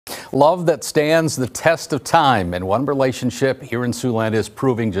Love that stands the test of time, and one relationship here in Siouxland is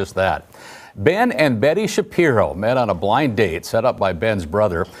proving just that. Ben and Betty Shapiro met on a blind date set up by Ben's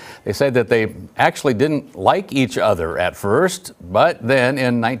brother. They say that they actually didn't like each other at first, but then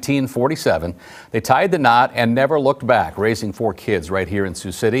in 1947, they tied the knot and never looked back, raising 4 kids right here in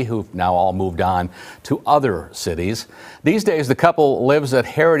Sioux City who've now all moved on to other cities. These days, the couple lives at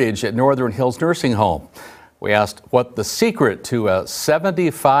Heritage at Northern Hills Nursing Home. We asked what the secret to a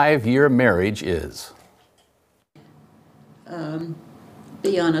 75-year marriage is.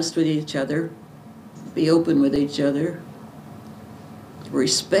 Be honest with each other, be open with each other,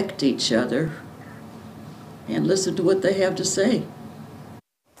 respect each other, and listen to what they have to say.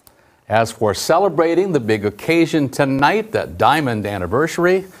 As for celebrating the big occasion tonight, that diamond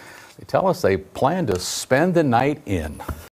anniversary, they tell us they plan to spend the night in.